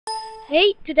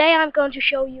Hey, today I'm going to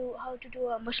show you how to do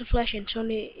a muzzle flash in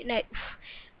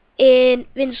in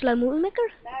Windows Movie Maker,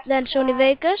 then Sony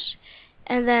Vegas,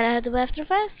 and then I had to After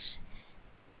Effects.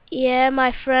 Yeah,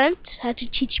 my friend had to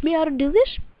teach me how to do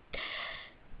this,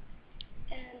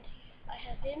 and I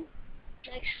have him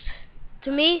next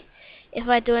to me if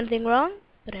I do anything wrong.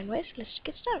 But anyways, let's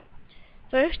get started.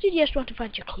 First, you just want to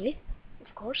find your clip,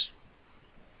 of course,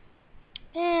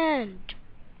 and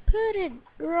put it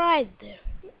right there.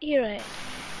 Here I am.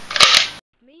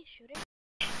 Me shooting,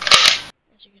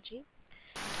 as you can see.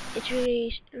 It's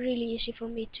really easy for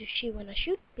me to see when I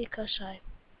shoot because I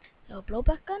have a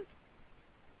blowback gun.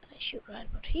 I shoot right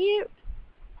about here.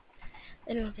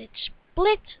 Then when it's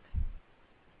split,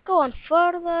 go on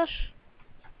further,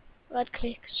 right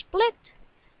click split,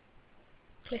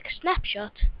 click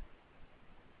snapshot,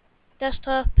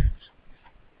 desktop,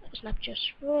 snapshot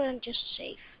and just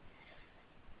save.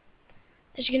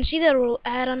 As you can see, there will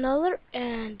add another,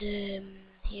 and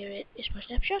here it is my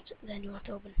snapshot. Then you want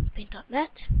to open paint.net.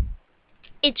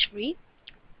 It's free.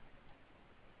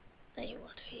 Then you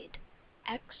want to hit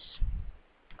X.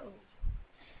 Go.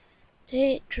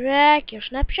 Drag your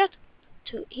snapshot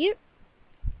to here.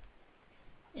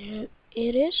 And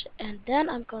it is. And then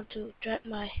I'm going to drag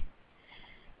my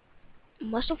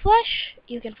muzzle flash.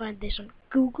 You can find this on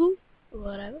Google or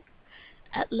whatever.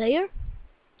 Add layer.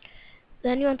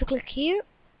 Then you want to click here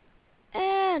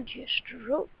and just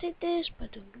rotate this by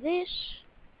doing this.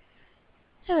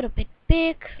 Have it a bit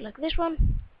big, like this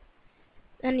one.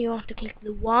 Then you want to click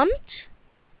the wand.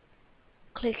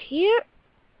 Click here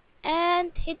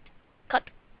and hit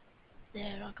cut.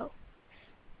 There I go.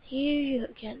 Here you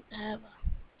can have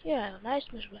a nice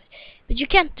muzzle flash, but you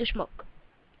can't do smoke.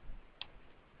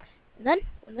 And then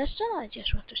when that's done, I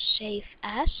just want to save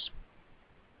as.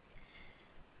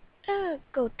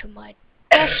 Go to my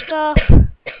desktop,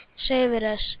 save it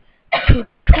as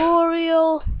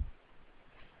tutorial,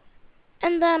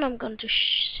 and then I'm going to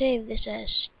save this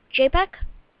as JPEG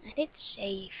and hit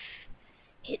save.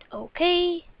 Hit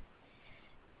OK.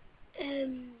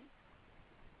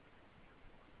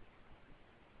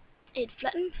 Hit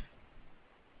flatten.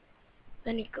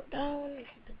 Then you go down,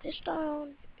 put this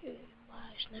down.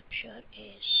 My snapshot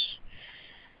is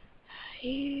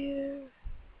here.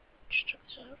 Just turn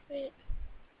this off a bit.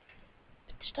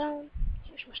 Put this down.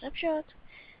 Here's my snapshot.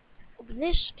 Open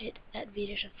this. Hit add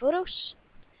videos and photos.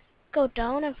 Go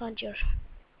down and find your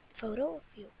photo of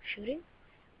you shooting.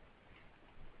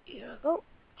 Here I go.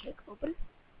 Click open.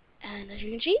 And as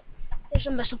you can see, there's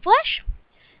a muzzle flash.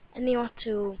 And you want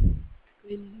to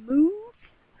remove.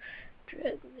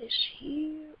 Drag this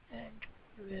here and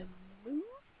remove.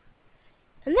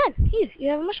 And then here you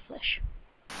have a muzzle flash.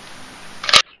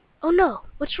 Oh no,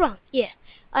 what's wrong? Yeah,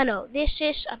 I know, this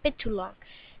is a bit too long.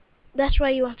 That's why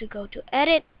you want to go to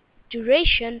edit,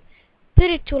 duration,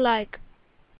 put it to like,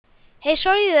 hey,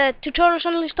 sorry, the tutorial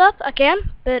suddenly stopped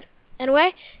again, but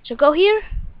anyway, so go here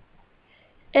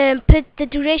and put the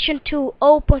duration to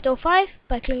 0.05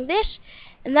 by clicking this,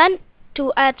 and then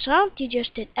to add sound, you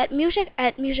just did add music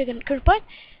and current point,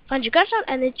 find your gun sound,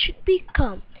 and it should be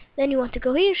calm. Then you want to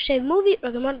go here, save movie,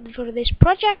 recommended for this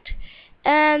project,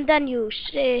 and then you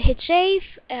hit save,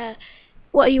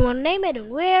 what you want to name it and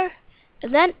where,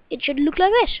 and then it should look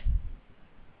like this.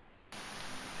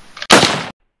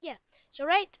 Yeah, so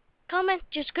rate, comment,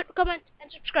 just comment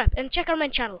and subscribe, and check our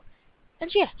main channel.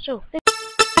 And yeah, so